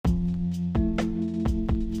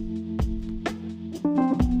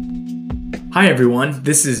Hi everyone,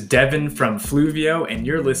 this is Devin from Fluvio, and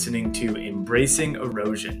you're listening to Embracing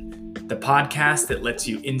Erosion, the podcast that lets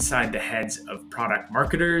you inside the heads of product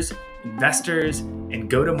marketers, investors, and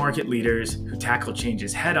go-to-market leaders who tackle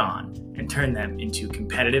changes head-on and turn them into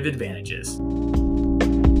competitive advantages.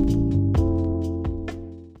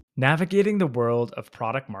 Navigating the world of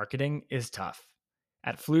product marketing is tough.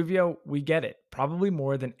 At Fluvio, we get it, probably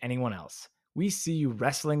more than anyone else. We see you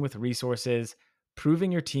wrestling with resources,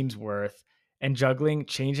 proving your team's worth, and juggling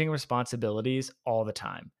changing responsibilities all the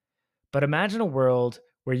time. But imagine a world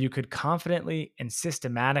where you could confidently and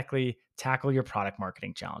systematically tackle your product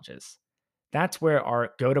marketing challenges. That's where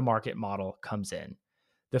our go-to-market model comes in.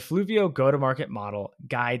 The Fluvio go-to-market model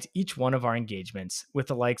guides each one of our engagements with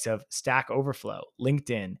the likes of Stack Overflow,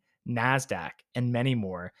 LinkedIn, NASDAQ, and many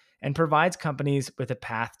more, and provides companies with a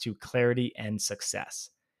path to clarity and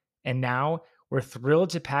success. And now, we're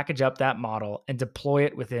thrilled to package up that model and deploy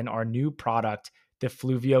it within our new product, the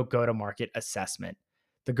Fluvio Go-to-Market Assessment.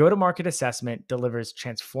 The Go-to-Market Assessment delivers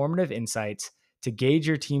transformative insights to gauge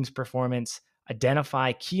your team's performance,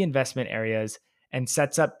 identify key investment areas, and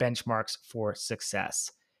sets up benchmarks for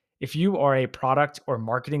success. If you are a product or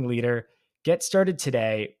marketing leader, get started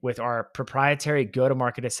today with our proprietary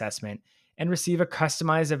Go-to-Market Assessment and receive a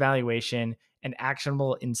customized evaluation and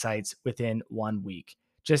actionable insights within 1 week.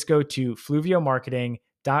 Just go to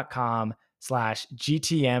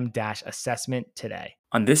fluviomarketing.com/GTM-assessment today.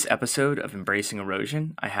 On this episode of Embracing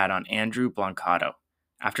Erosion, I had on Andrew Blancato.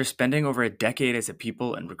 After spending over a decade as a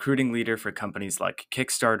people and recruiting leader for companies like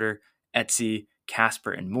Kickstarter, Etsy,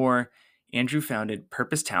 Casper, and more, Andrew founded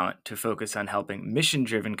Purpose Talent to focus on helping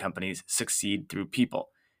mission-driven companies succeed through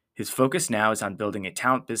people. His focus now is on building a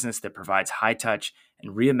talent business that provides high-touch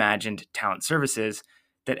and reimagined talent services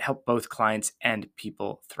that help both clients and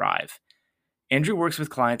people thrive. Andrew works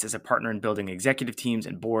with clients as a partner in building executive teams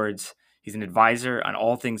and boards. He's an advisor on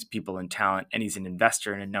all things people and talent, and he's an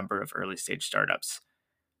investor in a number of early-stage startups.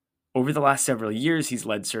 Over the last several years, he's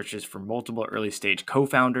led searches for multiple early-stage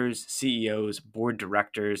co-founders, CEOs, board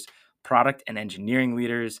directors, product and engineering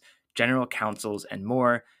leaders, general counsels, and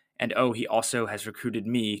more. And he also has recruited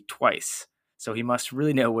me twice, so he must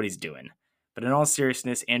really know what he's doing. But in all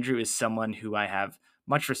seriousness, Andrew is someone who I have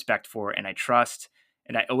much respect for and I trust,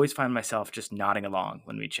 and I always find myself just nodding along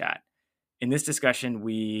when we chat. In this discussion,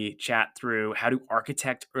 we chat through how to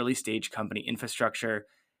architect early-stage company infrastructure,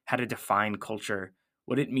 how to define culture,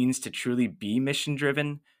 what it means to truly be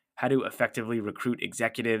mission-driven, how to effectively recruit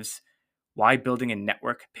executives, why building a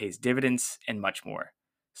network pays dividends, and much more.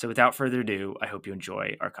 So without further ado, I hope you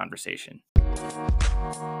enjoy our conversation.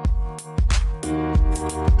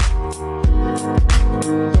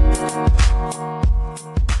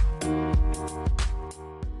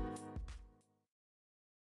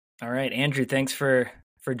 All right, Andrew, thanks for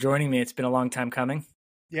joining me. It's been a long time coming.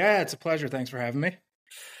 Yeah, it's a pleasure. Thanks for having me.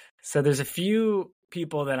 So there's a few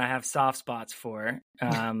people that I have soft spots for.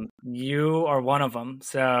 You are one of them.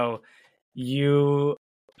 So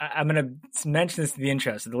I'm going to mention this in the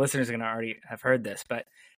intro, so the listeners are going to already have heard this, but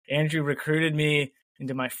Andrew recruited me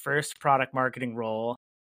into my first product marketing role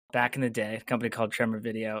back in the day, a company called Tremor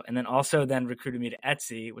Video, and then recruited me to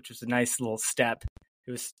Etsy, which was a nice little step.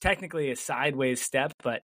 It was technically a sideways step,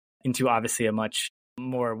 but into obviously a much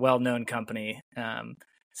more well-known company.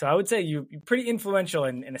 So I would say you're pretty influential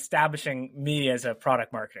in establishing me as a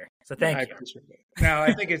product marketer. So thank you. I appreciate it. No,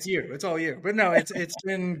 I think it's you. It's all you. But no, it's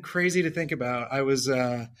been crazy to think about. I was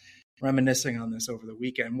reminiscing on this over the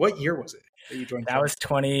weekend. What year was it that you joined? That was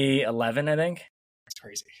 2011, I think. That's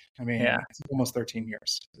crazy. I mean, yeah. It's almost 13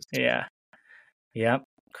 years. Yeah. Yep.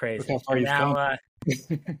 Crazy. Look how far you've come.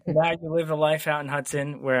 Now you live a life out in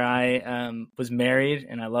Hudson where I was married,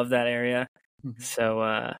 and I love that area. Mm-hmm. So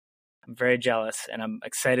I'm very jealous, and I'm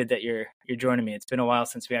excited that you're joining me. It's been a while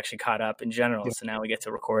since we actually caught up in general, so now we get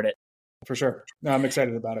to record it. For sure. No, I'm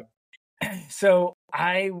excited about it. So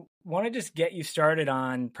I want to just get you started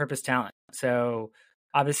on Purpose Talent. So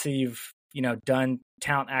obviously you've done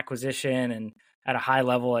talent acquisition and at a high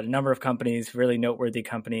level at a number of companies, really noteworthy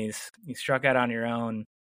companies. You struck out on your own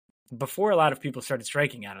before a lot of people started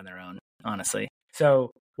striking out on their own, honestly. So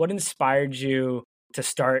what inspired you to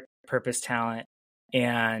start Purpose Talent?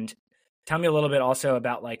 And tell me a little bit also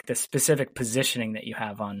about like the specific positioning that you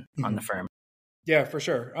have on the firm. Yeah, for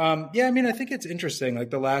sure. I mean, I think it's interesting. Like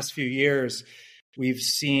the last few years, we've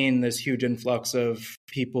seen this huge influx of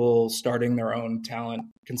people starting their own talent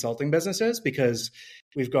consulting businesses because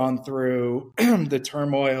we've gone through the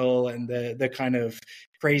turmoil and the kind of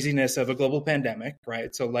craziness of a global pandemic,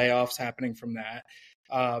 right? So layoffs happening from that.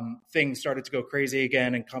 things started to go crazy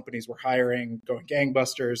again, and companies were hiring, going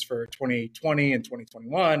gangbusters for 2020 and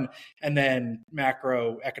 2021, and then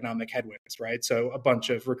macroeconomic headwinds, right? So a bunch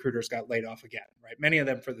of recruiters got laid off again, right? Many of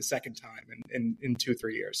them for the second time in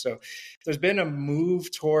 2-3 years. So there's been a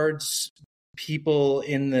move towards people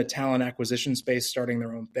in the talent acquisition space starting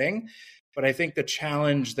their own thing. But I think the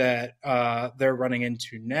challenge that they're running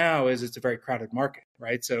into now is it's a very crowded market,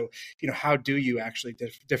 right? So, how do you actually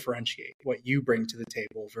differentiate what you bring to the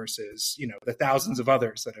table versus, the thousands of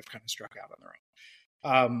others that have kind of struck out on their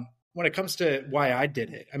own? When it comes to why I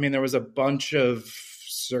did it, I mean, there was a bunch of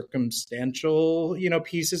circumstantial,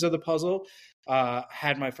 pieces of the puzzle.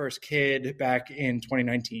 Had my first kid back in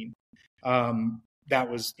 2019. That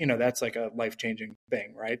was, that's like a life-changing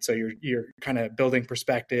thing, right? So you're kind of building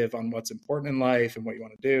perspective on what's important in life and what you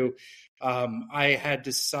want to do. I had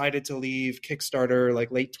decided to leave Kickstarter like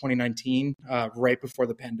late 2019, right before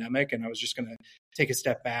the pandemic, and I was just going to take a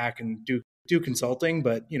step back and do consulting,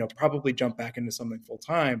 but probably jump back into something full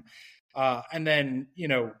time. And then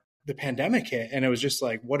the pandemic hit, and it was just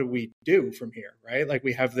like, what do we do from here, right? Like,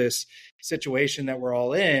 we have this situation that we're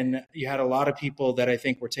all in. You had a lot of people that I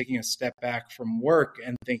think were taking a step back from work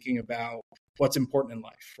and thinking about what's important in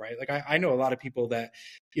life, right? Like, I know a lot of people that,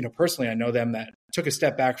 personally, I know them that took a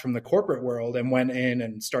step back from the corporate world and went in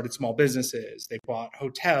and started small businesses. They bought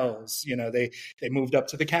hotels, they moved up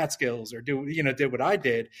to the Catskills or did what I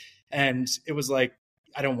did. And it was like,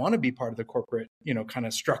 I don't want to be part of the corporate, kind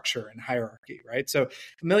of structure and hierarchy, right? So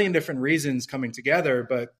a million different reasons coming together.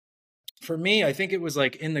 But for me, I think it was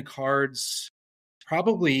like in the cards,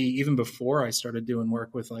 probably even before I started doing work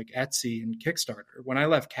with like Etsy and Kickstarter. When I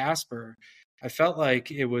left Casper, I felt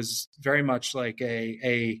like it was very much like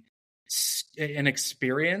an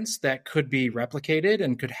experience that could be replicated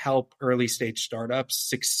and could help early stage startups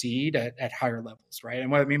succeed at higher levels, right?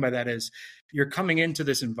 And what I mean by that is you're coming into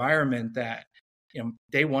this environment that,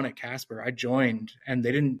 day one at Casper, I joined and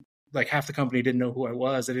they didn't, like, half the company didn't know who I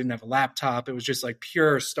was. I didn't have a laptop. It was just like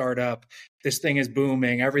pure startup. This thing is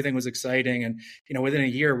booming. Everything was exciting. And, within a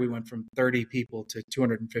year, we went from 30 people to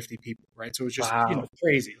 250 people, right? So it was just, Wow.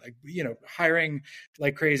 crazy, like, hiring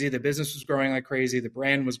like crazy. The business was growing like crazy. The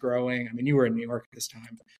brand was growing. I mean, you were in New York at this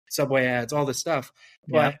time, Subway ads, all this stuff.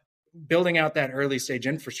 Yeah. But building out that early stage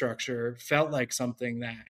infrastructure felt like something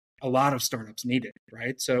that a lot of startups needed,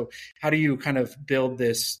 right? So how do you kind of build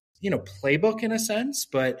this, playbook in a sense,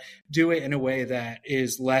 but do it in a way that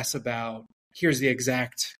is less about here's the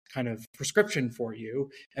exact kind of prescription for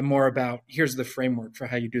you and more about here's the framework for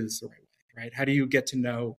how you do this the right way, right? How do you get to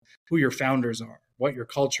know who your founders are, what your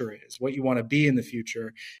culture is, what you want to be in the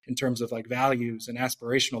future in terms of like values and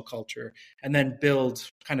aspirational culture, and then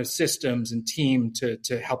build kind of systems and team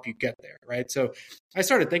to help you get there, right? So I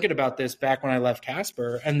started thinking about this back when I left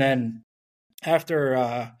Casper, and then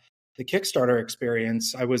after the Kickstarter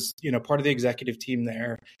experience, I was, part of the executive team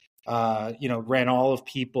there. Ran all of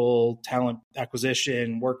people, talent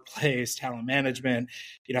acquisition, workplace, talent management,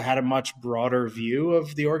 had a much broader view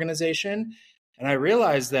of the organization. And I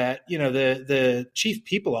realized that, the chief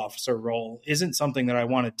people officer role isn't something that I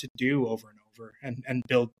wanted to do over and over and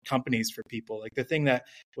build companies for people. Like, the thing that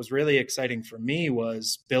was really exciting for me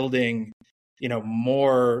was building,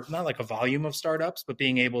 more, not like a volume of startups, but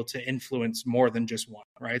being able to influence more than just one,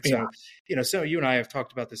 right? Yeah. So you and I have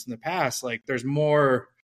talked about this in the past, like there's more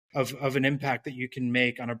of an impact that you can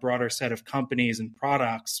make on a broader set of companies and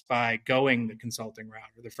products by going the consulting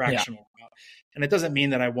route or the fractional route. And it doesn't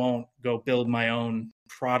mean that I won't go build my own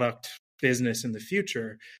product business in the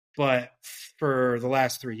future, but for the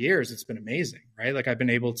last 3 years, it's been amazing, right? Like, I've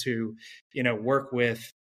been able to, work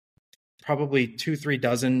with probably 2-3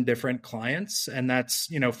 dozen different clients. And that's,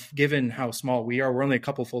 given how small we are, we're only a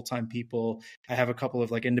couple full-time people. I have a couple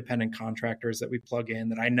of like independent contractors that we plug in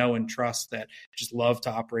that I know and trust that just love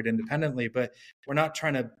to operate independently, but we're not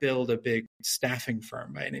trying to build a big staffing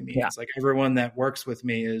firm by any means. Yeah. Like, everyone that works with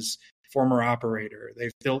me is former operator.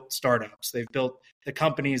 They've built startups. They've built the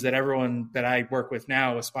companies that everyone that I work with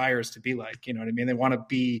now aspires to be like, you know what I mean? They want to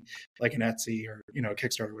be like an Etsy or,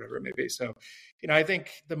 Kickstarter, whatever it may be. So, I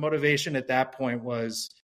think the motivation at that point was,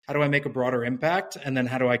 how do I make a broader impact? And then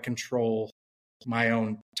how do I control my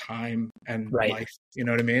own time and life? You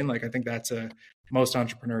know what I mean? Like, I think most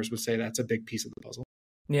entrepreneurs would say that's a big piece of the puzzle.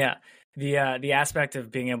 Yeah. The aspect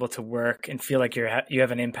of being able to work and feel like you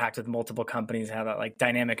have an impact with multiple companies, how that like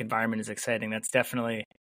dynamic environment is exciting. That's definitely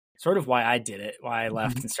sort of why I did it, why I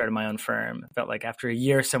left and started my own firm. I felt like after a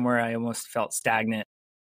year somewhere, I almost felt stagnant.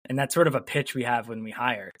 And that's sort of a pitch we have when we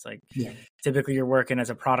hire. It's like, typically you're working as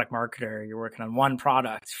a product marketer, you're working on one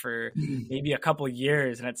product for maybe a couple of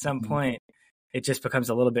years. And at some point, it just becomes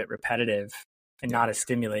a little bit repetitive. and Yeah. not as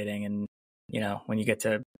stimulating. And, when you get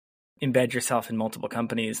to embed yourself in multiple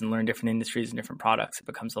companies and learn different industries and different products, it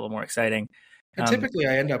becomes a little more exciting. And typically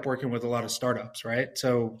I end up working with a lot of startups, right?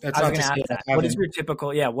 So that's I was not going to to say ask I that. What is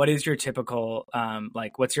haven't. your typical,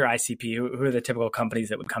 like, what's your ICP? Who are the typical companies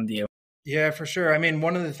that would come to you? Yeah, for sure. I mean,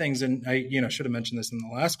 one of the things, and I, should have mentioned this in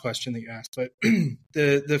the last question that you asked, but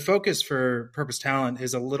the focus for Purpose Talent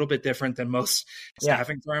is a little bit different than most Yeah.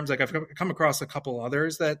 staffing firms. Like I've come across a couple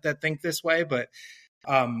others that think this way, but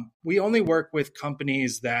we only work with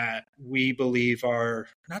companies that we believe are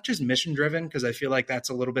not just mission driven, because I feel like that's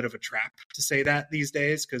a little bit of a trap to say that these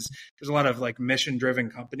days, because there's a lot of like mission driven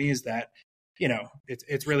companies that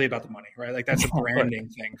it's really about the money, right? Like that's a Of course. branding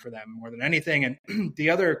thing for them more than anything. And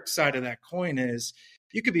the other side of that coin is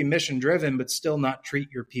you could be mission driven, but still not treat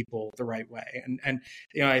your people the right way. And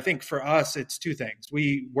I think for us, it's two things.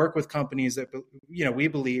 We work with companies that, we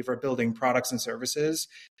believe are building products and services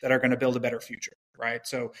that are going to build a better future. Right.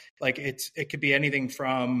 So like it could be anything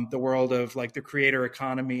from the world of like the creator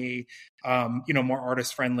economy, more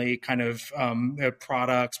artist friendly kind of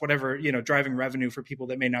products, whatever, driving revenue for people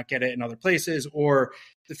that may not get it in other places, or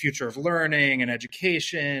the future of learning and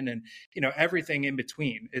education and, everything in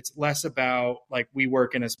between. It's less about like we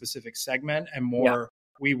work in a specific segment and more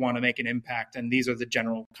we want to make an impact. And these are the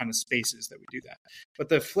general kind of spaces that we do that. But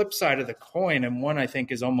the flip side of the coin, and one I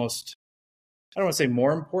think is almost, I don't want to say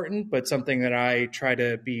more important, but something that I try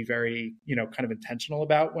to be very, kind of intentional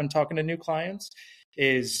about when talking to new clients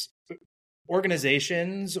is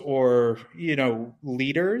organizations or,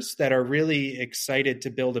 leaders that are really excited to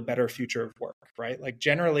build a better future of work, right? Like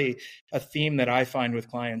generally a theme that I find with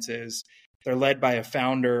clients is they're led by a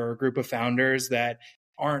founder or a group of founders that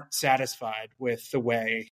aren't satisfied with the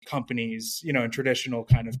way companies, and traditional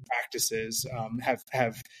kind of practices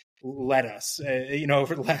have led us,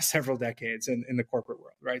 over the last several decades in the corporate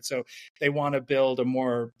world, right? So they want to build a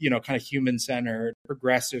more, kind of human-centered,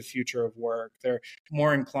 progressive future of work. They're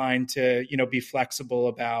more inclined to, be flexible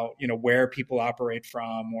about, where people operate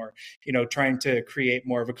from, or, trying to create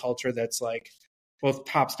more of a culture that's like both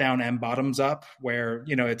tops down and bottoms up, where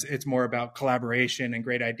it's more about collaboration and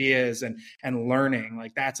great ideas and learning.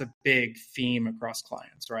 Like that's a big theme across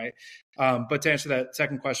clients, right? But to answer that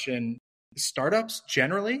second question, startups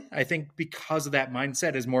generally, I think because of that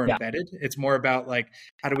mindset is more embedded. It's more about like,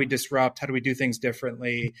 how do we disrupt? How do we do things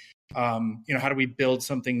differently? How do we build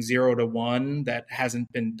something 0 to 1 that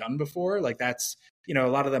hasn't been done before? Like that's, a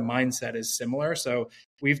lot of the mindset is similar. So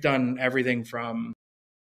we've done everything from,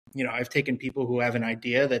 I've taken people who have an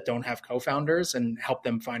idea that don't have co-founders and help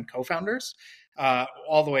them find co-founders,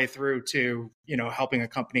 all the way through to, helping a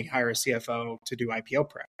company hire a CFO to do IPO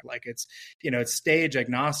prep. Like it's stage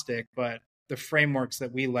agnostic, but the frameworks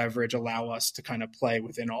that we leverage allow us to kind of play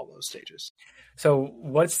within all those stages. So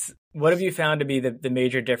what have you found to be the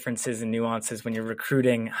major differences and nuances when you're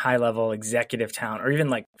recruiting high level executive talent, or even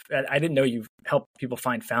like, I didn't know you help people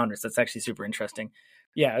find founders. That's actually super interesting.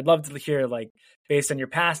 Yeah. I'd love to hear, like, based on your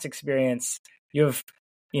past experience, you've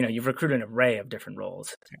recruited an array of different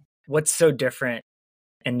roles. What's so different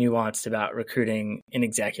and nuanced about recruiting an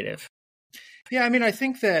executive? Yeah. I mean, I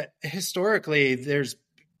think that historically there's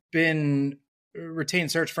been retained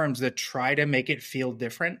search firms that try to make it feel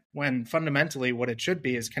different, when fundamentally what it should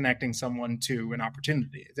be is connecting someone to an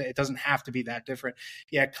opportunity. It doesn't have to be that different.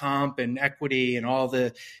 Yeah, comp and equity and all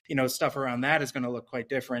the, stuff around that is going to look quite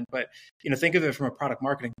different. But, think of it from a product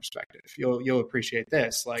marketing perspective. You'll appreciate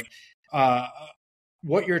this. Like,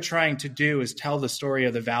 what you're trying to do is tell the story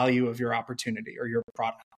of the value of your opportunity or your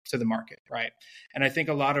product to the market, right? And I think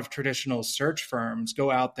a lot of traditional search firms go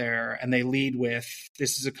out there and they lead with,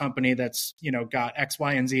 this is a company that's, got X,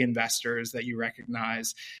 Y, and Z investors that you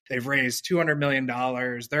recognize. They've raised $200 million.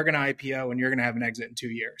 They're going to IPO and you're going to have an exit in 2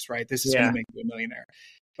 years, right? This is going to make you a millionaire.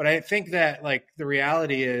 But I think that like the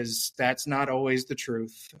reality is that's not always the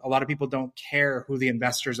truth. A lot of people don't care who the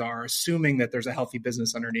investors are, assuming that there's a healthy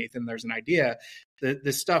business underneath and there's an idea.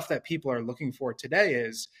 The stuff that people are looking for today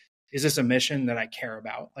is this a mission that I care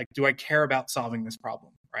about? Like, do I care about solving this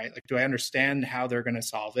problem, right? Like, do I understand how they're going to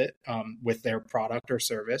solve it with their product or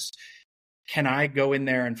service? Can I go in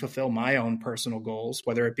there and fulfill my own personal goals,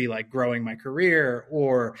 whether it be like growing my career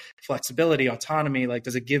or flexibility, autonomy? Like,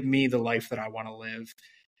 does it give me the life that I want to live?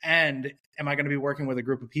 And am I going to be working with a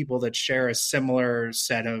group of people that share a similar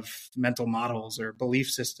set of mental models or belief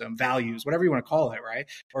system, values, whatever you want to call it, right?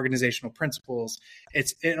 Organizational principles.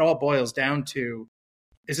 It all boils down to,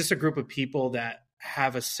 is this a group of people that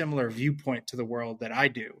have a similar viewpoint to the world that I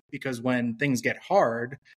do? Because when things get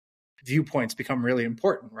hard, viewpoints become really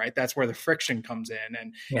important, right? That's where the friction comes in,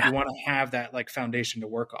 and Yeah. you want to have that like foundation to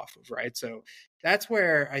work off of, right? So that's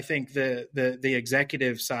where I think the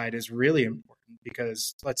executive side is really important,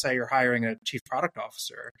 because let's say you're hiring a chief product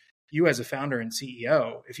officer. You as a founder and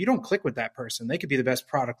CEO, if you don't click with that person, they could be the best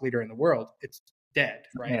product leader in the world. It's dead,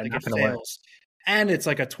 right? Yeah, Like not it going to work. fails. And it's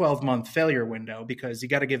like a 12-month failure window, because you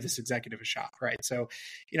got to give this executive a shot, right? So,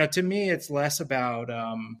 to me, it's less about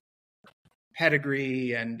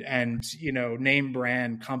pedigree and name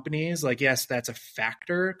brand companies. Like, yes, that's a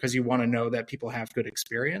factor, because you want to know that people have good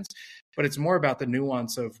experience, but it's more about the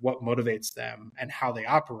nuance of what motivates them and how they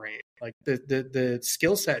operate. Like the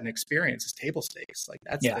skill set and experience is table stakes. Like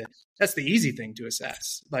that's the easy thing to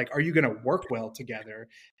assess. Like, are you going to work well together,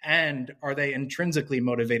 and are they intrinsically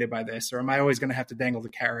motivated by this, or am I always going to have to dangle the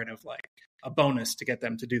carrot of like a bonus to get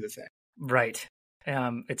them to do the thing? Right.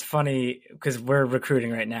 It's funny because we're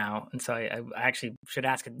recruiting right now, and so I actually should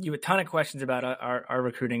ask you a ton of questions about our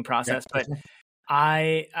recruiting process. Yeah. But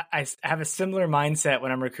I have a similar mindset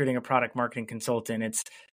when I'm recruiting a product marketing consultant. It's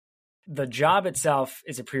the job itself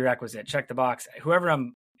is a prerequisite. Check the box. Whoever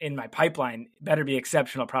I'm in my pipeline better be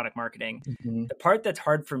exceptional product marketing. Mm-hmm. The part that's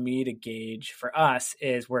hard for me to gauge for us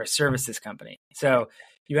is we're a services company. So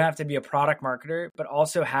you have to be a product marketer, but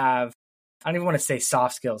also have, I don't even want to say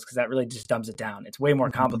soft skills, because that really just dumbs it down. It's way more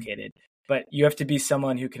complicated, but you have to be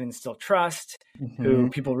someone who can instill trust, who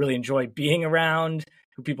people really enjoy being around,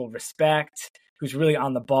 who people respect, who's really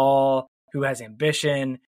on the ball, who has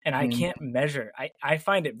ambition. And I can't measure. I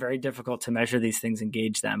find it very difficult to measure these things and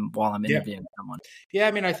gauge them while I'm interviewing someone. Yeah,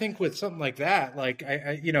 I mean, I think with something like that, like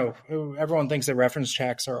everyone thinks that reference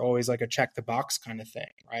checks are always like a check the box kind of thing,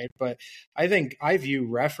 right? But I think I view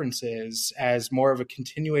references as more of a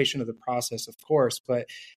continuation of the process, of course, but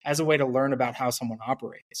as a way to learn about how someone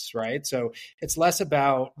operates, right? So it's less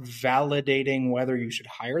about validating whether you should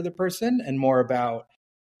hire the person and more about,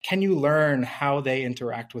 can you learn how they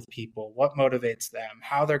interact with people, what motivates them,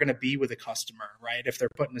 how they're going to be with a customer, right? If they're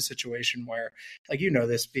put in a situation where, like,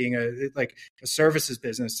 this being a services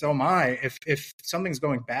business, so am I. If something's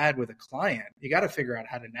going bad with a client, you got to figure out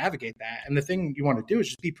how to navigate that. And the thing you want to do is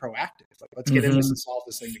just be proactive. Like, let's get in this and solve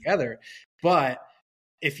this thing together. But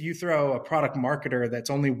if you throw a product marketer that's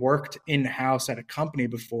only worked in-house at a company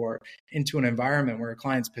before into an environment where a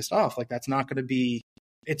client's pissed off, like, that's not going to be,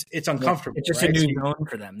 it's uncomfortable. It's just right? a new zone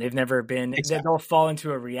for them. They've never been, they'll fall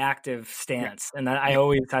into a reactive stance. And I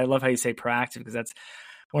love how you say proactive, because that's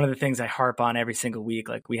one of the things I harp on every single week.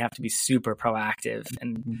 Like, we have to be super proactive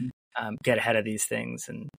and get ahead of these things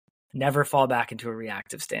and never fall back into a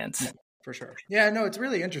reactive stance. Yeah, for sure. Yeah, no, it's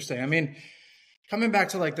really interesting. I mean, coming back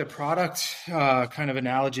to like the product kind of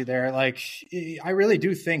analogy there, like, I really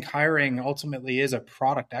do think hiring ultimately is a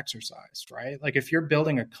product exercise, right? Like, if you're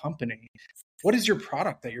building a company, what is your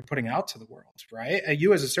product that you're putting out to the world, right?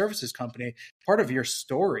 You as a services company, part of your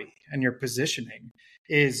story and your positioning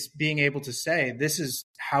is being able to say, this is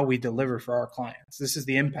how we deliver for our clients. This is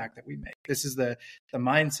the impact that we make. This is the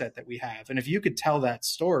mindset that we have. And if you could tell that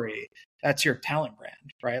story, that's your talent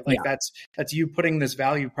brand, right? Like that's you putting this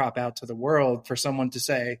value prop out to the world for someone to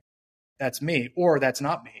say, that's me, or that's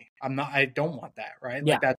not me. I don't want that, right?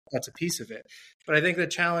 Like that's a piece of it. But I think the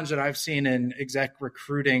challenge that I've seen in exec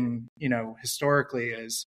recruiting, historically,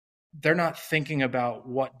 is they're not thinking about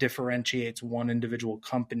what differentiates one individual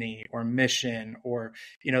company or mission or,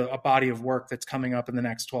 a body of work that's coming up in the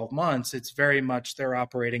next 12 months. It's very much they're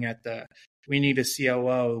operating at we need a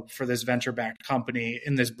COO for this venture-backed company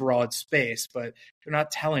in this broad space, but they're not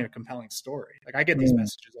telling a compelling story. Like, I get these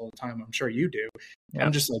messages all the time. I'm sure you do. Yeah.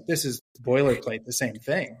 I'm just like, this is boilerplate, the same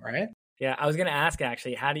thing, right? Yeah, I was going to ask,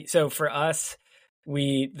 actually, so for us,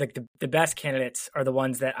 we like the best candidates are the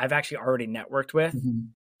ones that I've actually already networked with.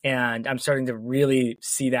 And I'm starting to really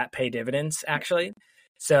see that pay dividends, actually.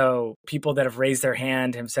 So people that have raised their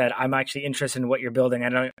hand have said, I'm actually interested in what you're building.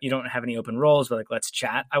 You don't have any open roles, but like, let's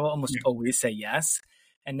chat. I will almost always say yes.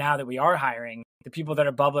 And now that we are hiring, the people that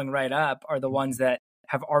are bubbling right up are the ones that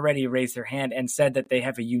have already raised their hand and said that they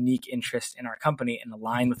have a unique interest in our company and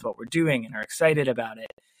align with what we're doing and are excited about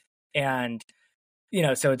it. And,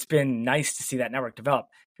 so it's been nice to see that network develop.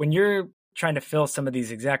 When you're trying to fill some of these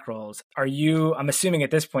exec roles, I'm assuming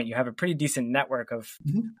at this point you have a pretty decent network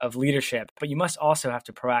of leadership, but you must also have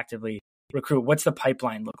to proactively recruit. What's the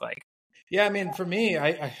pipeline look like? Yeah, I mean, for me,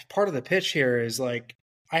 I part of the pitch here is like,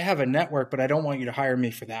 I have a network, but I don't want you to hire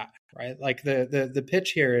me for that, right? Like the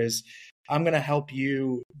pitch here is, I'm going to help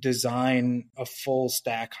you design a full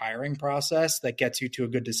stack hiring process that gets you to a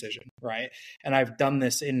good decision, right? And I've done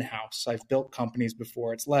this in-house. I've built companies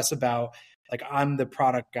before. It's less about like I'm the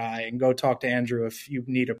product guy and go talk to Andrew if you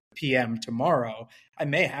need a PM tomorrow. I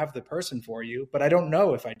may have the person for you, but I don't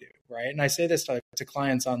know if I do, right? And I say this to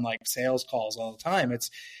clients on like sales calls all the time. It's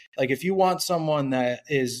like if you want someone that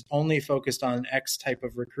is only focused on X type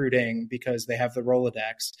of recruiting because they have the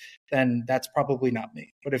Rolodex, then that's probably not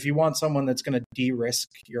me. But if you want someone that's going to de-risk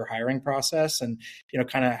your hiring process and,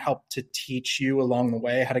 kind of help to teach you along the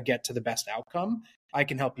way how to get to the best outcome, I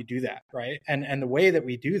can help you do that, right? And the way that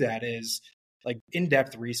we do that is like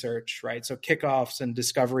in-depth research, right? So kickoffs and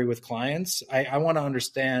discovery with clients. I want to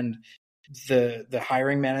understand the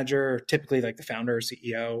hiring manager, typically like the founder or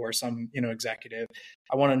CEO or some executive.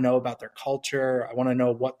 I want to know about their culture. I want to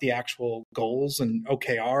know what the actual goals and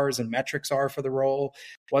OKRs and metrics are for the role.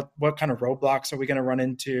 What kind of roadblocks are we going to run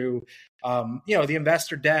into? The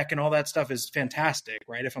investor deck and all that stuff is fantastic,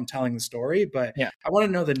 right? If I'm telling the story, but Yeah. I want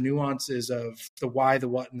to know the nuances of the why, the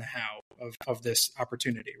what, and the how of this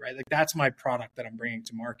opportunity, right? Like that's my product that I'm bringing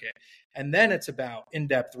to market. And then it's about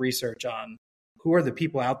in-depth research on who are the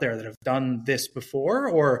people out there that have done this before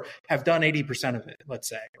or have done 80% of it, let's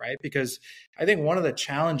say, right? Because I think one of the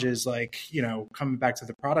challenges, like, coming back to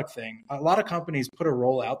the product thing, a lot of companies put a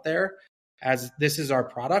role out there as this is our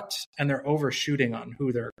product and they're overshooting on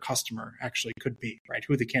who their customer actually could be, right?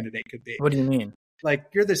 Who the candidate could be. What do you mean? Like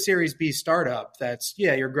you're the Series B startup that's,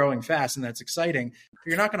 you're growing fast and that's exciting, but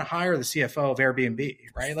you're not going to hire the CFO of Airbnb,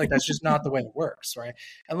 right? Like that's just not the way it works, right?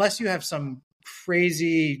 Unless you have some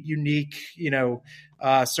crazy, unique,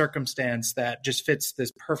 circumstance that just fits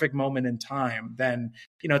this perfect moment in time, then,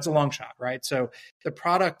 it's a long shot, right? So the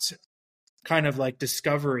product kind of like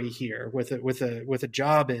discovery here with a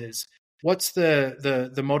job is what's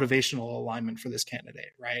the motivational alignment for this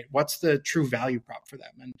candidate, right? What's the true value prop for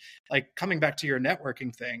them? And like coming back to your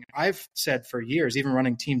networking thing, I've said for years, even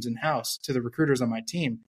running teams in-house to the recruiters on my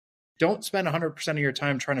team, don't spend 100% of your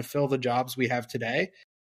time trying to fill the jobs we have today.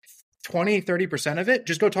 20-30% of it,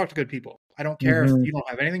 just go talk to good people. I don't care if you don't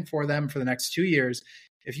have anything for them for the next 2 years.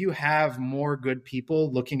 If you have more good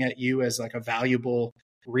people looking at you as like a valuable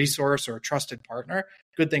resource or a trusted partner,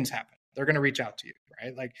 good things happen. They're going to reach out to you,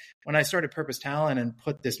 right? Like when I started Purpose Talent and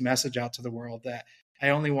put this message out to the world that I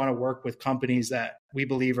only want to work with companies that we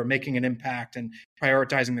believe are making an impact and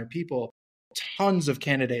prioritizing their people, tons of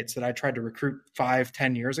candidates that I tried to recruit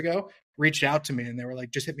 5-10 years ago reached out to me and they were like,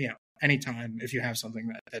 just hit me up anytime if you have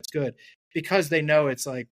something that's good, because they know it's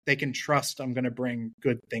like they can trust I'm going to bring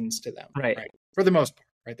good things to them, right? For the most part,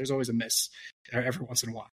 right? There's always a miss every once in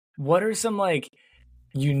a while. What are some like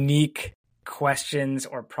unique questions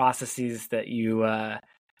or processes that you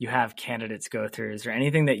have candidates go through? Is there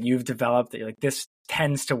anything that you've developed that you're like, this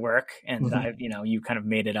tends to work and you kind of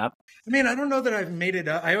made it up? I mean, I don't know that I've made it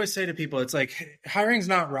up. I always say to people, it's like hiring's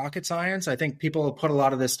not rocket science. I think people put a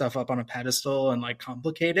lot of this stuff up on a pedestal and like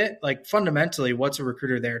complicate it. Like fundamentally, what's a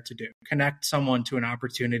recruiter there to do? Connect someone to an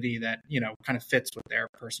opportunity that, kind of fits with their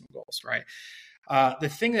personal goals, right? The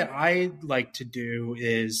thing that I like to do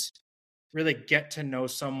is really get to know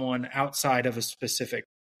someone outside of a specific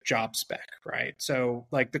job spec, right? So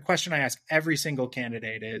like the question I ask every single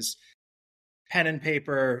candidate is, pen and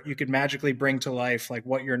paper, you could magically bring to life like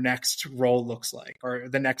what your next role looks like or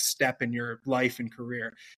the next step in your life and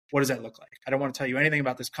career. What does that look like? I don't want to tell you anything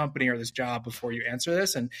about this company or this job before you answer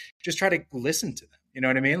this, and just try to listen to them. You know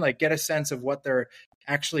what I mean? Like get a sense of what they're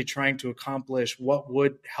actually trying to accomplish, what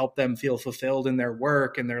would help them feel fulfilled in their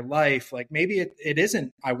work and their life. Like maybe it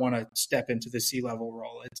isn't, I want to step into the C-level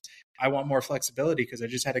role. It's, I want more flexibility because I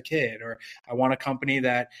just had a kid, or I want a company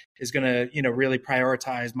that is going to, really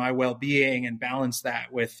prioritize my well-being and balance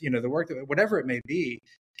that with, the work, whatever it may be.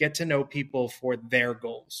 Get to know people for their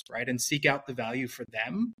goals, right? And seek out the value for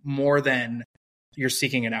them more than you're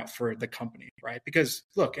seeking it out for the company, right? Because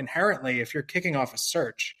look, inherently, if you're kicking off a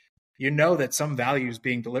search, you know that some value is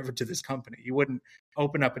being delivered to this company. You wouldn't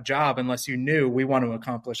open up a job unless you knew we want to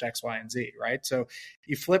accomplish X, Y, and Z, right? So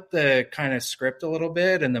you flip the kind of script a little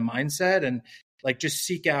bit and the mindset and like just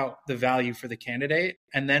seek out the value for the candidate.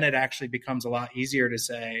 And then it actually becomes a lot easier to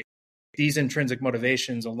say, these intrinsic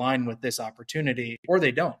motivations align with this opportunity, or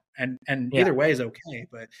they don't. And either way is okay.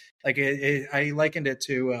 But like I likened it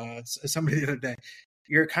to somebody the other day.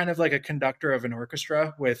 You're kind of like a conductor of an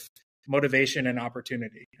orchestra with motivation and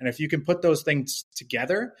opportunity. And if you can put those things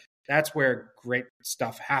together, that's where great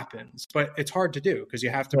stuff happens. But it's hard to do because you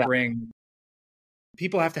have to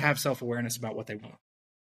people have to have self-awareness about what they want.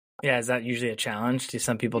 Yeah. Is that usually a challenge? Do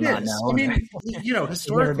some people not know? I mean,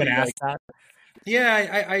 historically, been asked that.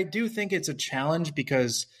 Yeah, I do think it's a challenge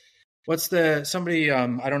because somebody,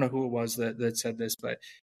 I don't know who it was that said this, but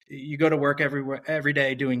you go to work every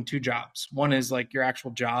day doing two jobs. One is like your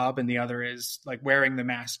actual job, and the other is like wearing the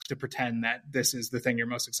mask to pretend that this is the thing you're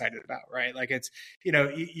most excited about, right? Like it's,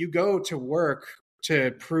 you go to work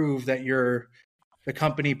to prove that you're the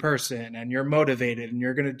company person and you're motivated and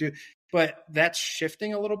you're going to do, but that's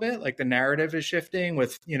shifting a little bit. Like the narrative is shifting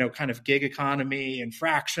with, kind of gig economy and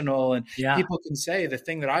fractional, and Yeah. people can say the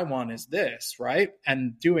thing that I want is this, right?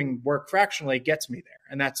 And doing work fractionally gets me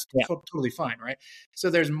there. And that's Yeah. totally fine, right?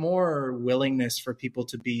 So there's more willingness for people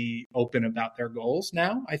to be open about their goals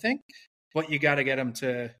now, I think. But you got to get them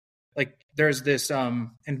to, like, there's this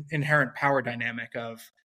inherent power dynamic of,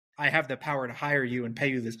 I have the power to hire you and pay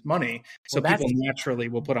you this money. So people naturally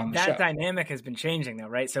will put on the show. That dynamic has been changing though,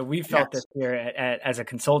 right? So we felt this here as a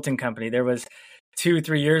consulting company. There was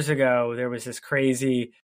 2-3 years ago, there was this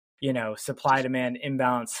crazy, supply demand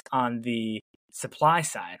imbalance on the supply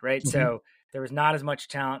side, right? Mm-hmm. So there was not as much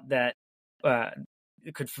talent that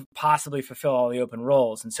could possibly fulfill all the open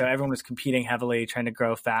roles. And so everyone was competing heavily, trying to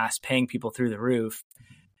grow fast, paying people through the roof.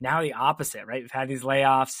 Now the opposite, right? We've had these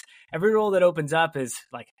layoffs. Every role that opens up is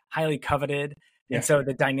like highly coveted. Yeah. And so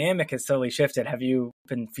the dynamic has slowly shifted. Have you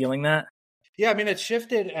been feeling that? Yeah, I mean, it's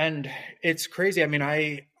shifted and it's crazy. I mean,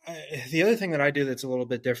 the other thing that I do that's a little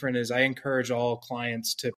bit different is I encourage all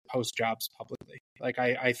clients to post jobs publicly. Like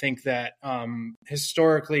I think that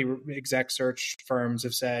historically exec search firms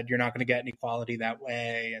have said you're not going to get any quality that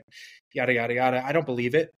way and yada, yada, yada. I don't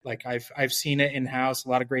believe it. Like I've seen it in-house. A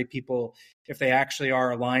lot of great people, if they actually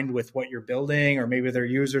are aligned with what you're building, or maybe they're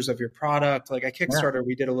users of your product. Like at Kickstarter,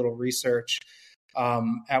 we did a little research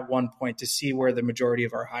at one point to see where the majority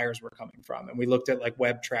of our hires were coming from. And we looked at like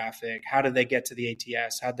web traffic. How did they get to the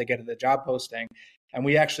ATS? How did they get to the job posting? And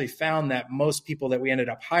we actually found that most people that we ended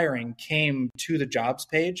up hiring came to the jobs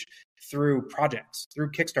page through projects,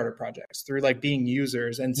 through Kickstarter projects, through like being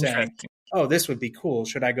users and saying, oh, this would be cool.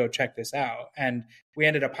 Should I go check this out? And we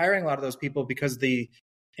ended up hiring a lot of those people because the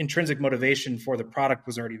intrinsic motivation for the product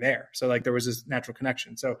was already there. So like there was this natural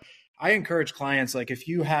connection. So I encourage clients, like if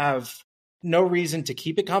you have no reason to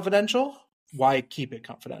keep it confidential, why keep it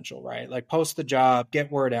confidential, right? Like post the job,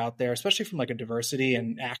 get word out there, especially from like a diversity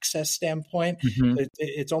and access standpoint. Mm-hmm.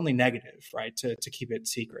 It's only negative, right? To keep it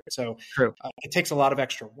secret. So it takes a lot of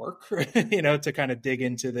extra work, to kind of dig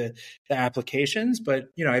into the applications, but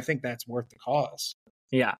I think that's worth the cause.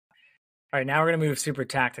 Yeah. All right. Now we're going to move super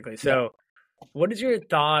tactically. So what is your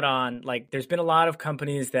thought on, like, there's been a lot of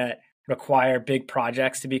companies that require big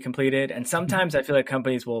projects to be completed. And sometimes I feel like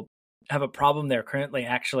companies will have a problem they're currently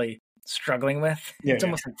actually struggling with. It's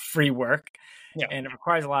almost like free work and it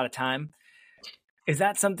requires a lot of time. Is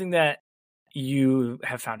that something that you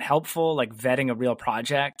have found helpful, like vetting a real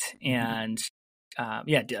project? And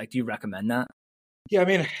do you recommend that? Yeah, I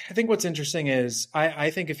mean, I think what's interesting is I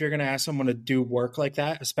think if you're going to ask someone to do work like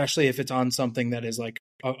that, especially if it's on something that is like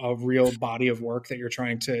a real body of work that you're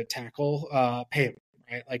trying to tackle, pay them,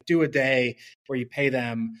 right? Like do a day where you pay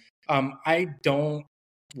them. I don't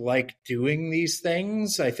like doing these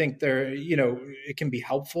things. I think it can be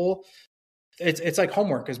helpful. It's like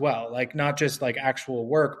homework as well, like not just like actual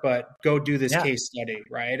work, but go do this case study,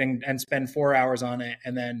 right? And spend 4 hours on it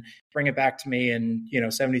and then bring it back to me in,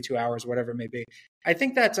 72 hours, whatever it may be. I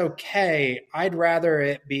think that's okay. I'd rather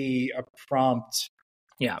it be a prompt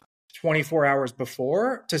 24 hours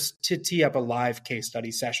before to tee up a live case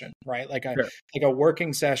study session, right? Like a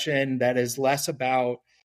working session that is less about,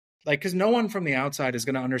 like, because no one from the outside is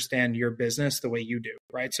going to understand your business the way you do,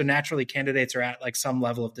 right? So naturally, candidates are at like some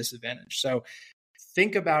level of disadvantage. So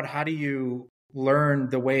think about how do you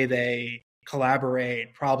learn the way they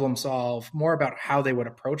collaborate, problem solve, more about how they would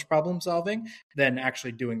approach problem solving than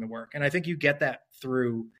actually doing the work. And I think you get that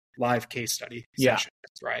through live case study sessions,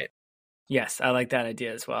 right? Yes, I like that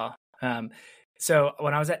idea as well. So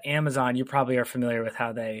when I was at Amazon, you probably are familiar with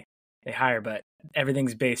how they hire, but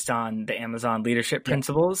everything's based on the Amazon leadership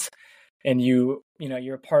principles. And you're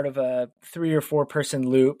a part of a 3 or 4 person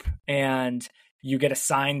loop, and you get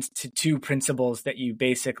assigned to 2 principles that you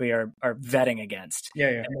basically are vetting against.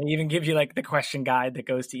 And they even give you like the question guide that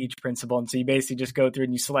goes to each principle. And so you basically just go through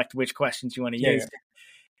and you select which questions you want to use.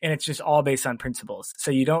 And it's just all based on principles. So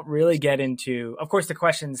you don't really get into, of course, the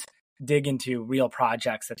questions dig into real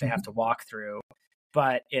projects that they have to walk through,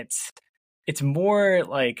 but it's more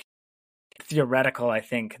like theoretical, I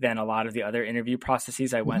think, than a lot of the other interview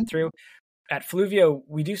processes I went through. At Fluvio,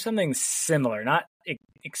 we do something similar, not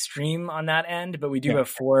extreme on that end, but we do have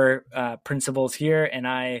 4 principles here.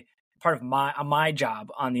 And part of my job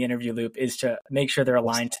on the interview loop is to make sure they're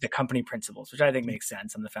aligned to the company principles, which I think makes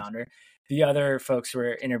sense. I'm the founder. The other folks who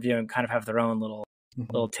are interviewing kind of have their own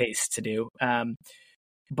little taste to do.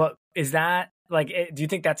 But is that do you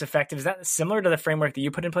think that's effective? Is that similar to the framework that you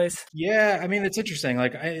put in place? Yeah, I mean, it's interesting.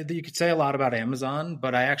 Like, you could say a lot about Amazon,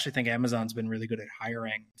 but I actually think Amazon's been really good at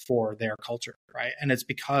hiring for their culture, right? And it's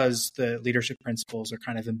because the leadership principles are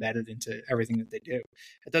kind of embedded into everything that they do.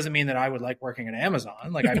 It doesn't mean that I would like working at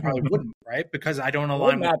Amazon. Like, I probably wouldn't, right? Because I don't It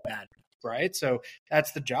align wasn't with, that bad. right? So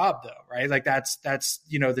that's the job, though, right? Like, that's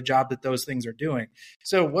the job that those things are doing.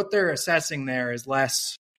 So what they're assessing there is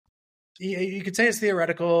less. You could say it's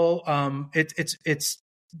theoretical. It's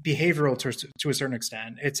behavioral to a certain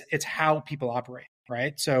extent. It's how people operate,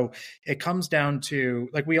 right? So it comes down to,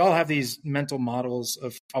 like, we all have these mental models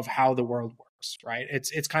of how the world works, right?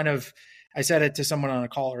 It's kind of, I said it to someone on a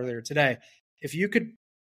call earlier today. If you could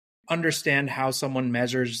understand how someone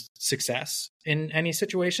measures success in any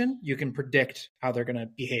situation, you can predict how they're going to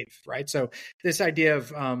behave, right? So this idea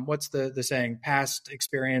of what's the saying, past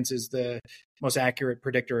experience is the most accurate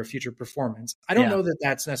predictor of future performance. I don't know that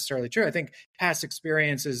that's necessarily true. I think past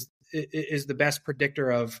experience is the best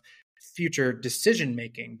predictor of future decision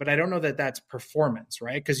making, but I don't know that that's performance,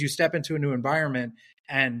 right? Because you step into a new environment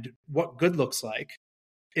and what good looks like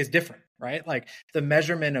is different, right? Like the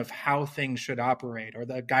measurement of how things should operate or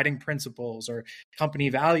the guiding principles or company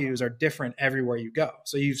values are different everywhere you go.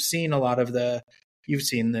 So you've seen the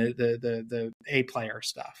A player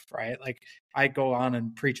stuff, right? Like I go on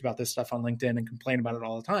and preach about this stuff on LinkedIn and complain about it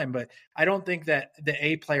all the time, but I don't think that the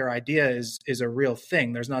A player idea is a real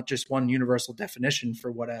thing. There's not just one universal definition for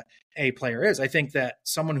what A player is. I think that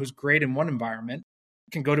someone who's great in one environment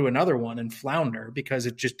can go to another one and flounder because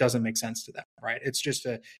it just doesn't make sense to them, right? It's just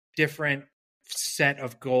a different set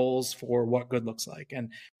of goals for what good looks like.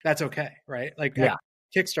 And that's okay, right? Like at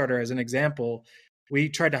Kickstarter, as an example, we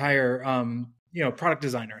tried to hire, product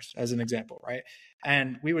designers as an example, right?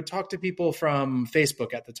 And we would talk to people from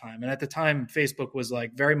Facebook at the time. And at the time, Facebook was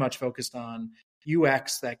like very much focused on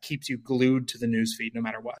UX that keeps you glued to the newsfeed no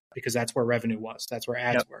matter what, because that's where revenue was. That's where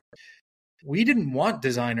ads were. We didn't want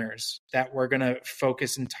designers that were going to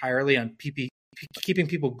focus entirely on keeping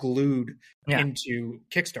people glued into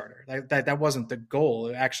Kickstarter. That wasn't the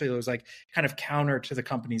goal. Actually, it was like kind of counter to the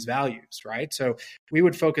company's values, right? So we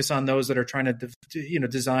would focus on those that are trying to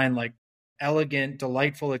design like elegant,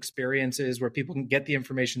 delightful experiences where people can get the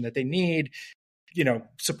information that they need,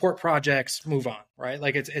 support projects, move on, right?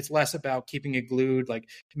 Like it's less about keeping it glued, like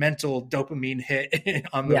mental dopamine hit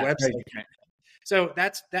on the website. Right. So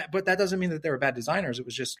that's that, but that doesn't mean that they were bad designers. It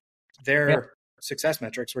was just their success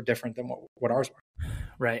metrics were different than what ours were.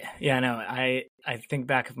 Right. Yeah, no, I think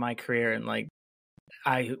back of my career and like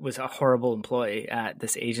I was a horrible employee at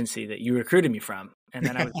this agency that you recruited me from. And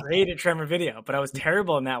then I was great at Tremor Video, but I was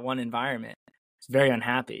terrible in that one environment. I was very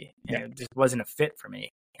unhappy. And it just wasn't a fit for me.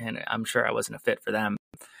 And I'm sure I wasn't a fit for them.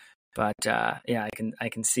 But I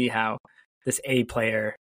can see how this A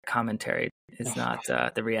player commentary is not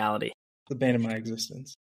the reality. The bane of my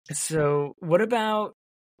existence. So what about,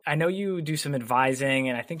 I know you do some advising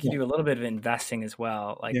and I think you do a little bit of investing as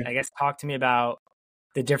well. Like, I guess talk to me about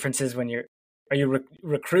the differences when are you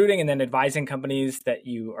recruiting and then advising companies that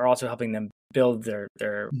you are also helping them build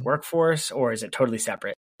their workforce, or is it totally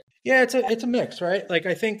separate? Yeah, it's a mix, right? Like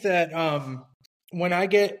I think that when I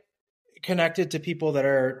get connected to people that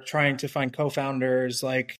are trying to find co-founders,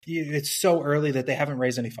 like it's so early that they haven't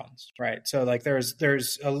raised any funds, right? So like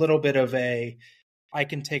there's a little bit of I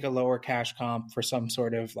can take a lower cash comp for some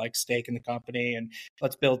sort of like stake in the company and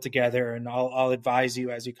let's build together and I'll advise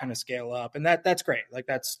you as you kind of scale up. And that's great. Like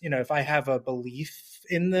that's, if I have a belief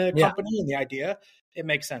in the company and the idea, it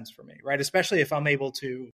makes sense for me, right? Especially if I'm able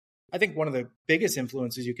to, I think one of the biggest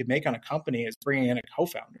influences you could make on a company is bringing in a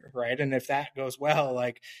co-founder, right? And if that goes well,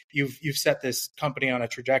 like you've set this company on a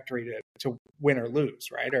trajectory to win or lose,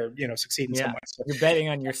 right? Or succeed in some way. So, you're betting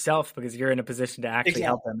on yourself because you're in a position to actually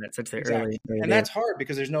help them at such an early. And that's hard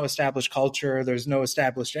because there's no established culture, there's no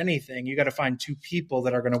established anything. You got to find two people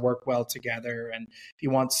that are going to work well together, and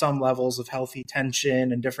you want some levels of healthy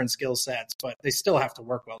tension and different skill sets, but they still have to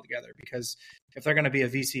work well together because if they're going to be a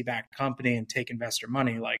VC-backed company and take investor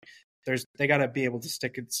money, like they got to be able to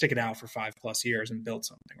stick it out for 5+ years and build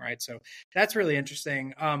something, right? So that's really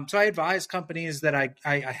interesting. So I advise companies that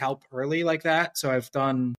I help early like that. So I've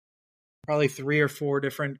done probably 3 or 4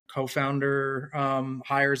 different co-founder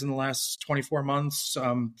hires in the last 24 months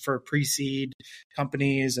for pre-seed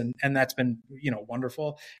companies, and that's been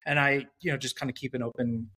wonderful. And I just kind of keep an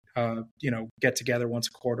open get together once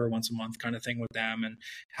a quarter, once a month kind of thing with them and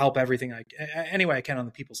help everything any way I can on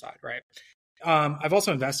the people side, right? I've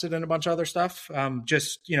also invested in a bunch of other stuff,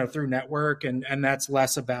 just, through network, and that's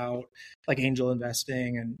less about like angel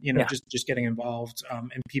investing and, just getting involved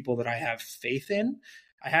in people that I have faith in.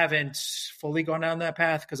 I haven't fully gone down that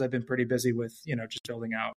path because I've been pretty busy with, just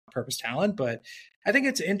building out purpose talent. But I think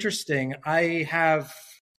it's interesting. I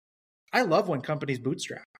love when companies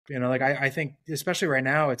bootstrap. Like I think, especially right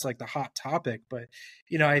now, it's like the hot topic. But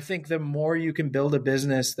I think the more you can build a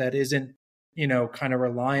business that isn't, kind of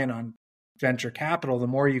reliant on venture capital, the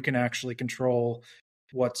more you can actually control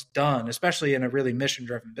what's done, especially in a really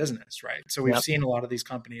mission-driven business, right? So we've seen a lot of these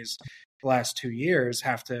companies the last 2 years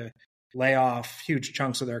have to lay off huge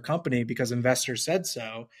chunks of their company because investors said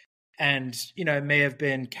so. And, it may have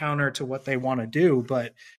been counter to what they want to do,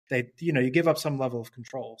 but you give up some level of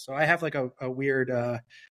control. So I have like a weird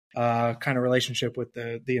kind of relationship with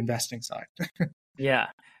the investing side. Yeah,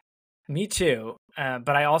 me too. But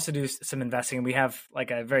I also do some investing. We have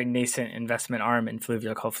like a very nascent investment arm in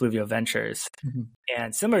Fluvio called Fluvio Ventures. Mm-hmm.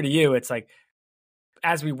 And similar to you, it's like,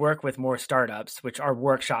 as we work with more startups, which our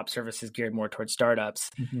workshop service is geared more towards startups,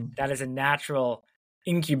 mm-hmm. that is a natural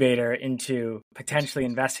incubator into potentially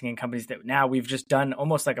investing in companies that now we've just done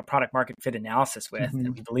almost like a product market fit analysis with, mm-hmm.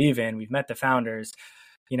 and we believe in. We've met the founders.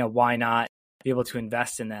 Why not be able to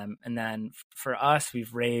invest in them? And then for us,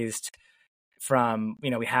 we've raised from,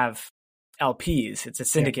 we have LPs. It's a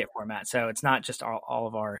syndicate format, so it's not just all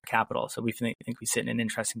of our capital. So we think we sit in an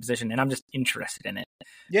interesting position, and I'm just interested in it.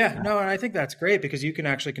 Yeah, no, and I think that's great because you can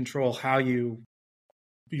actually control how your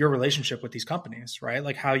relationship with these companies, right?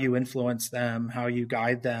 Like how you influence them, how you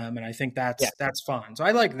guide them, and I think that's fun. So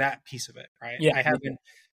I like that piece of it, right? Yeah, I haven't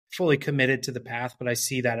fully committed to the path, but I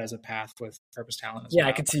see that as a path with purpose talent as well.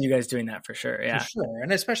 I could see you guys doing that for sure. Yeah, for sure.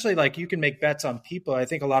 And especially like you can make bets on people. I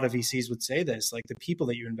think a lot of VCs would say this, like the people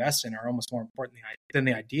that you invest in are almost more important than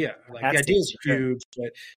the idea. Like the idea is huge,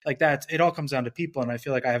 but like it all comes down to people. And I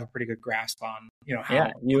feel like I have a pretty good grasp on,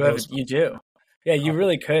 how you do. Yeah, you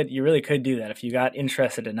really could do that if you got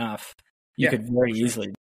interested enough. You could very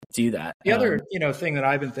easily do that. The other, thing that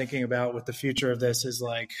I've been thinking about with the future of this is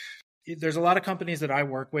like, there's a lot of companies that I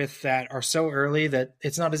work with that are so early that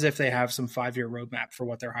it's not as if they have some 5-year roadmap for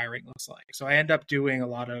what their hiring looks like. So I end up doing a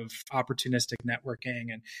lot of opportunistic networking,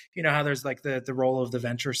 and how there's like the role of the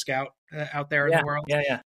venture scout out there in the world.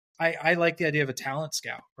 Yeah. I like the idea of a talent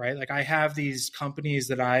scout, right? Like I have these companies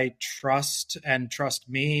that I trust and trust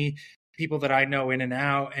me, people that I know in and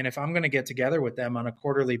out. And if I'm going to get together with them on a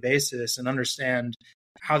quarterly basis and understand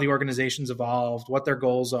how the organization's evolved, what their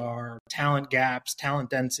goals are, talent gaps,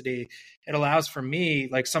 talent density, it allows for me,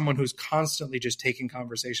 like someone who's constantly just taking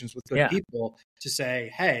conversations with good people, to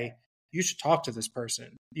say, hey, you should talk to this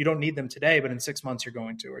person. You don't need them today, but in 6 months you're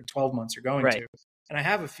going to, or 12 months you're going to. And I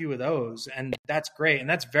have a few of those, and that's great. And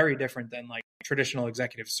that's very different than like traditional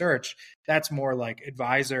executive search. That's more like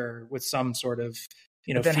advisor with some sort of,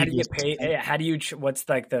 but then how do you get paid? How do you, what's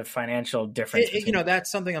like the financial difference? That's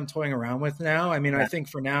something I'm toying around with now. I mean, I think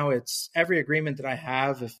for now it's every agreement that I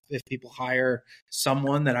have. If people hire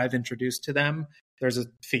someone that I've introduced to them, there's a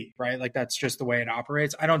fee, right? Like that's just the way it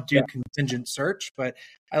operates. I don't do contingent search, but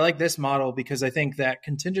I like this model because I think that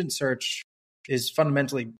contingent search is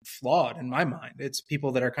fundamentally flawed in my mind. It's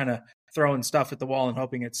people that are kind of throwing stuff at the wall and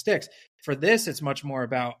hoping it sticks. For this, it's much more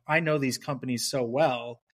about, I know these companies so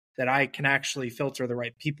well that I can actually filter the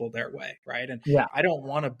right people their way, right? And I don't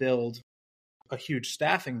want to build a huge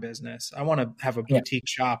staffing business. I want to have a boutique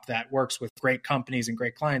shop that works with great companies and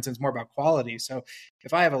great clients, and it's more about quality. So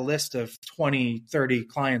if I have a list of 20, 30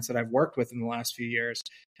 clients that I've worked with in the last few years,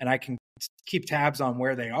 and I can keep tabs on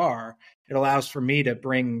where they are, it allows for me to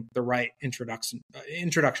bring the right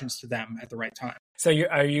introductions to them at the right time. So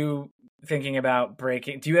are you thinking about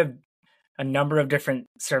breaking? Do you have a number of different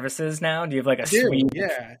services now? Do you have like a suite?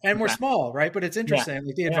 Yeah. And we're small, right? But it's interesting.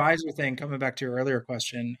 Like the advisor thing, coming back to your earlier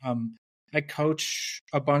question, I coach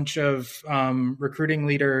a bunch of recruiting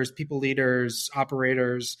leaders, people leaders,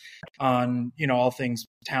 operators on, all things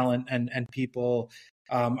talent and people.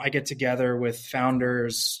 I get together with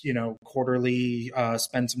founders, quarterly,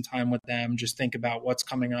 spend some time with them, just think about what's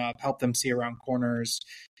coming up, help them see around corners.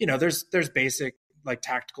 There's basic like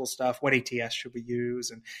tactical stuff. What ATS should we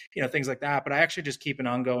use? And, things like that. But I actually just keep an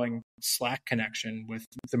ongoing Slack connection with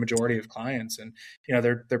the majority of clients. And,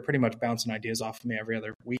 they're pretty much bouncing ideas off of me every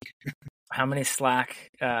other week. How many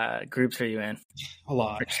Slack groups are you in? A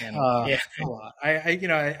lot. A lot.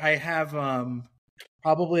 I have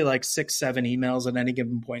probably like 6-7 emails at any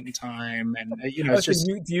given point in time. And, it's just...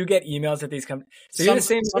 do you get emails at these companies? So you're the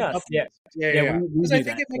same as us. Yeah. Because I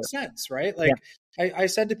think it makes sense, right? Like I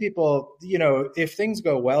said to people, if things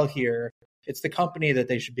go well here, it's the company that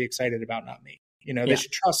they should be excited about, not me. They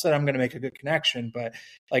should trust that I'm going to make a good connection, but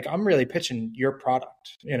like I'm really pitching your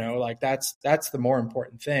product, like that's the more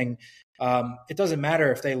important thing. it doesn't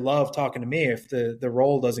matter if they love talking to me if the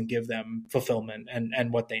role doesn't give them fulfillment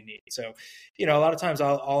and what they need. So, a lot of times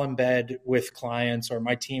I'll embed with clients, or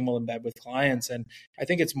my team will embed with clients, and I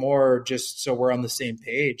think it's more just so we're on the same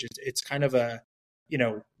page. It's kind of a,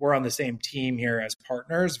 we're on the same team here as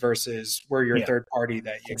partners versus we're your Yeah, third party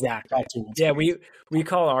that you exactly. talk to once Yeah, a week.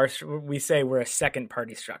 we say we're a second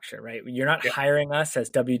party structure, right? You're not Yeah. hiring us as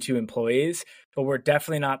W-2 employees, but we're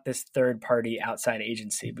definitely not this third party outside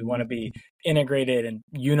agency. We want to be integrated and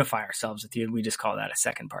unify ourselves with you. We just call that a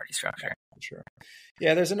second party structure. Sure.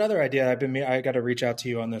 Yeah, there's another idea. I got to reach out to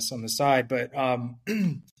you on this on the side, but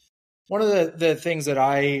one of the things that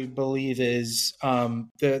I believe is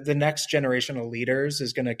the next generation of leaders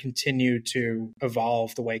is going to continue to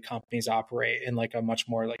evolve the way companies operate in like a much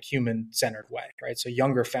more like human centered way, right? So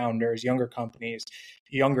younger founders, younger companies,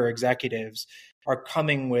 younger executives are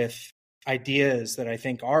coming with ideas that I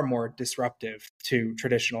think are more disruptive to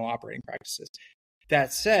traditional operating practices.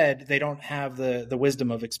 That said, they don't have the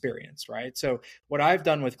wisdom of experience, right? So what I've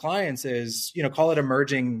done with clients is, call it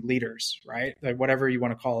emerging leaders, right? Like whatever you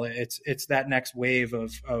want to call it. It's that next wave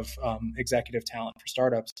of executive talent for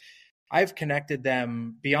startups. I've connected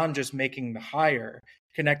them beyond just making the hire,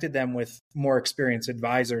 connected them with more experienced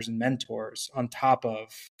advisors and mentors on top of,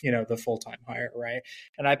 the full-time hire, right?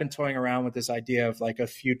 And I've been toying around with this idea of like a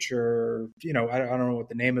future, I don't know what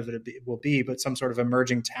the name of it will be, but some sort of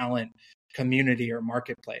emerging talent community or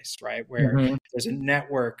marketplace, right? Where there's a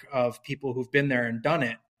network of people who've been there and done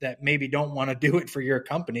it that maybe don't want to do it for your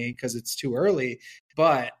company because it's too early,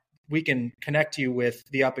 but we can connect you with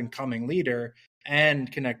the up and coming leader and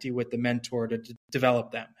connect you with the mentor to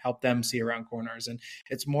develop them, help them see around corners. And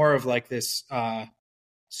it's more of like this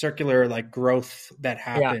circular like growth that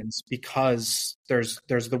happens because there's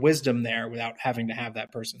the wisdom there without having to have that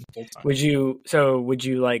person full time. Would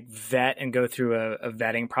you like vet and go through a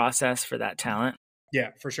vetting process for that talent?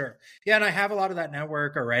 Yeah, for sure. Yeah, and I have a lot of that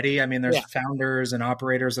network already. I mean, there's founders and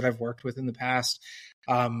operators that I've worked with in the past.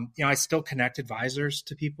 I still connect advisors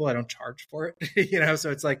to people. I don't charge for it, so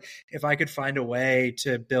it's like if I could find a way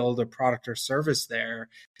to build a product or service there,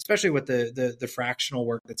 especially with the fractional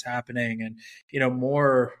work that's happening and,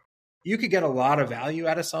 more, you could get a lot of value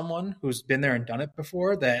out of someone who's been there and done it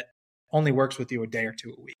before that only works with you a day or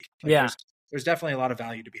two a week. Like there's definitely a lot of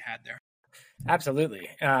value to be had there. Absolutely.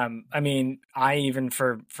 I mean, I even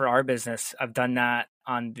for our business, I've done that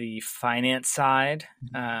on the finance side.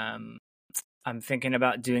 I'm thinking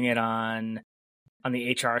about doing it on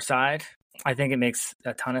the HR side. I think it makes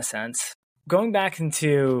a ton of sense. Going back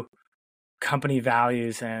into company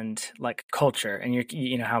values and like culture,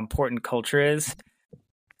 and how important culture is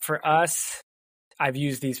for us. I've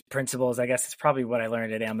used these principles. I guess it's probably what I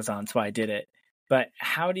learned at Amazon, so I did it. But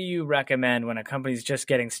how do you recommend when a company's just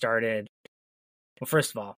getting started? Well,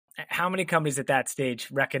 first of all, how many companies at that stage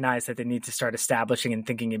recognize that they need to start establishing and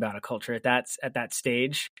thinking about a culture at that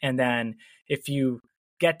stage? And then if you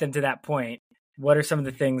get them to that point, what are some of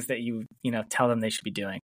the things that you tell them they should be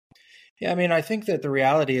doing? Yeah, I mean, I think that the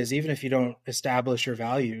reality is even if you don't establish your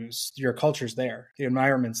values, your culture's there, the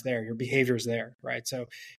environment's there, your behavior's there, right? So,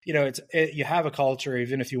 you have a culture,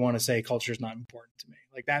 even if you want to say culture is not important to me.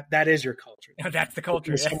 Like that is your culture. That's the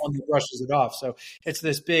culture. There's someone that brushes it off. So it's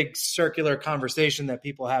this big circular conversation that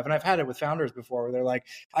people have. And I've had it with founders before where they're like,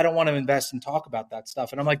 I don't want to invest and talk about that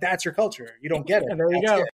stuff. And I'm like, that's your culture. You don't get it. There you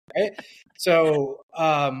go. Right. So,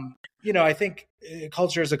 I think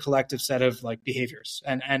culture is a collective set of like behaviors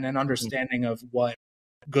and an understanding of what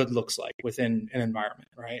good looks like within an environment.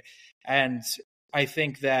 Right. And I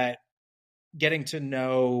think that getting to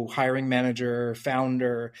know hiring manager,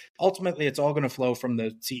 founder, ultimately it's all going to flow from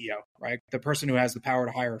the CEO, right? The person who has the power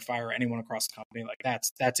to hire or fire anyone across the company. Like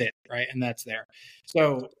that's it, right? And that's there.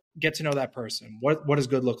 So get to know that person. What does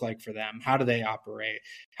good look like for them? How do they operate?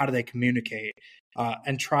 How do they communicate?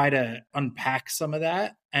 And try to unpack some of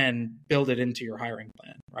that and build it into your hiring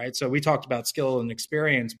plan, right? So we talked about skill and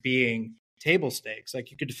experience being table stakes.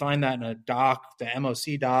 Like you could define that in a doc, the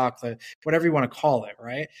MOC doc, whatever you want to call it,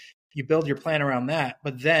 right? You build your plan around that,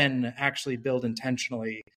 but then actually build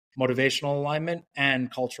intentionally motivational alignment and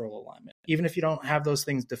cultural alignment. Even if you don't have those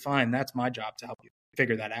things defined, that's my job to help you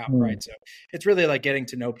figure that out, right? So it's really like getting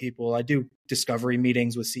to know people. I do discovery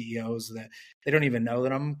meetings with CEOs that they don't even know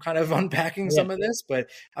that I'm kind of unpacking some of this, but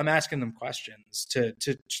I'm asking them questions to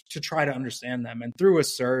try to understand them. And through a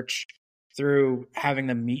search, through having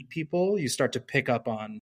them meet people, you start to pick up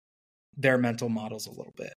on their mental models a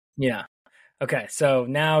little bit. Yeah. Okay, so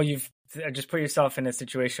now you've just put yourself in a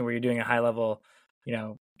situation where you're doing a high level,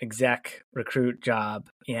 exec recruit job,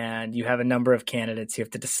 and you have a number of candidates you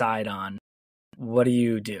have to decide on. what do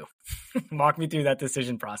you do? Walk me through that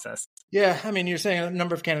decision process. Yeah, I mean, you're saying a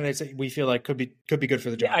number of candidates that we feel like could be good for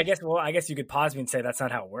the job. Yeah, I guess you could pause me and say that's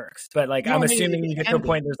not how it works. But like, No, I'm I mean, assuming you get to a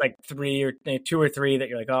point there's like two or three that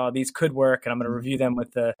you're like, oh, these could work, and I'm going to review them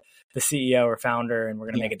with the CEO or founder, and we're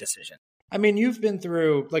going to make a decision. I mean, you've been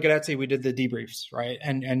through, like at Etsy, we did the debriefs, right?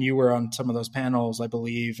 And you were on some of those panels, I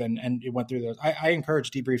believe, and you went through those. I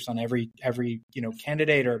encourage debriefs on every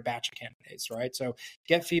candidate or batch of candidates, right? So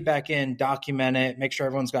get feedback in, document it, make sure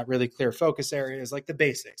everyone's got really clear focus areas, like the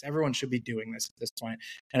basics. Everyone should be doing this at this point,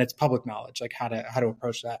 and it's public knowledge, like how to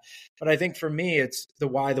approach that. But I think for me, it's the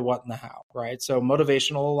why, the what, and the how, right? So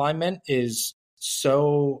motivational alignment is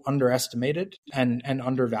so underestimated and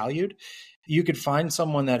undervalued. You could find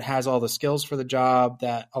someone that has all the skills for the job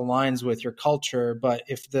that aligns with your culture, but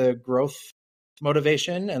if the growth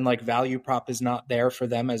motivation and like value prop is not there for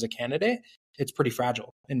them as a candidate, it's pretty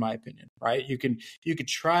fragile, in my opinion, right? You could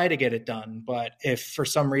try to get it done, but if for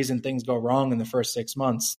some reason things go wrong in the first 6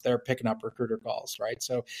 months, they're picking up recruiter calls, right?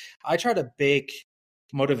 So I try to bake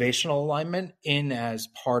motivational alignment in as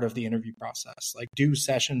part of the interview process, like do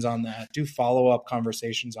sessions on that, do follow-up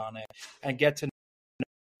conversations on it, and get to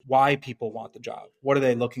why people want the job. What are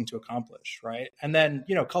they looking to accomplish, right? And then,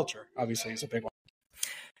 culture obviously is a big one.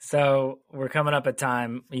 So we're coming up at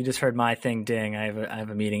time. You just heard my thing ding. I have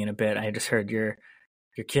a meeting in a bit. I just heard your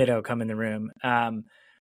kiddo come in the room.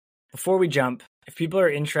 Before we jump, if people are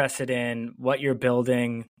interested in what you're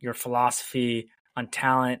building, your philosophy on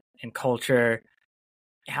talent and culture,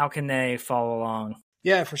 how can they follow along?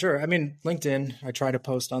 Yeah, for sure. I mean, LinkedIn, I try to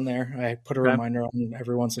post on there. I put a reminder on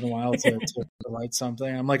every once in a while to write something.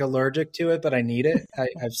 I'm like allergic to it, but I need it.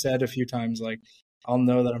 I've said a few times, like, I'll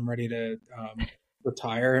know that I'm ready to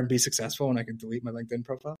retire and be successful when I can delete my LinkedIn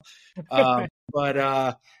profile.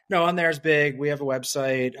 But no, on there is big. We have a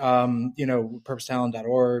website,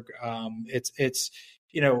 purposetalent.org. It's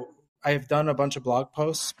I've done a bunch of blog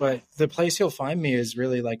posts, but the place you'll find me is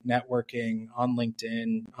really like networking on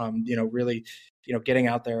LinkedIn, really, getting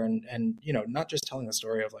out there and not just telling the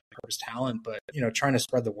story of like Purpose Talent, but, trying to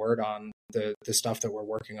spread the word on the stuff that we're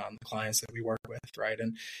working on, the clients that we work with. Right.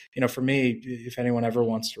 And, for me, if anyone ever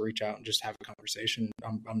wants to reach out and just have a conversation,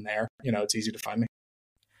 I'm there. It's easy to find me.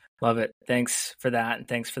 Love it. Thanks for that. And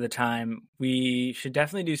thanks for the time. We should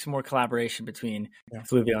definitely do some more collaboration between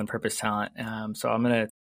Fluvio and Purpose Talent. So I'm going to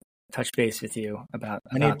touch base with you about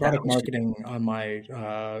I need product marketing on my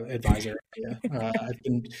advisor.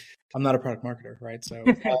 I'm not a product marketer, right? So,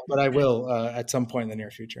 but I will at some point in the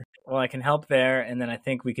near future. Well, I can help there. And then I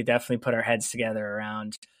think we could definitely put our heads together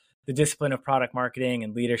around the discipline of product marketing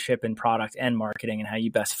and leadership in product and marketing and how you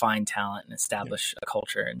best find talent and establish a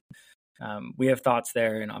culture. And we have thoughts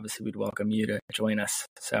there, and obviously we'd welcome you to join us.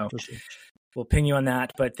 So we'll ping you on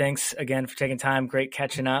that. But thanks again for taking time. Great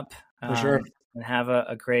catching up. For sure. And have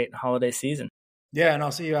a great holiday season. Yeah, and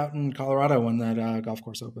I'll see you out in Colorado when that golf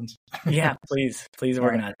course opens. Yeah, please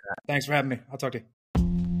organize that. Thanks for having me. I'll talk to you.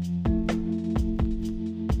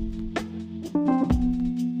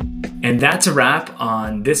 And that's a wrap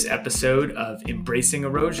on this episode of Embracing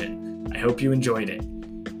Erosion. I hope you enjoyed it.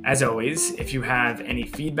 As always, if you have any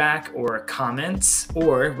feedback or comments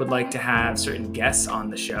or would like to have certain guests on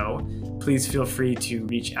the show, please feel free to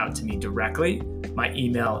reach out to me directly. My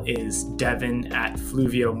email is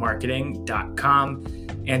devin@fluviomarketing.com.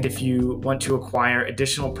 And if you want to acquire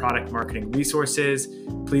additional product marketing resources,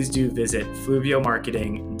 please do visit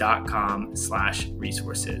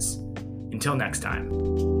fluviomarketing.com/resources. Until next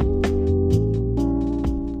time.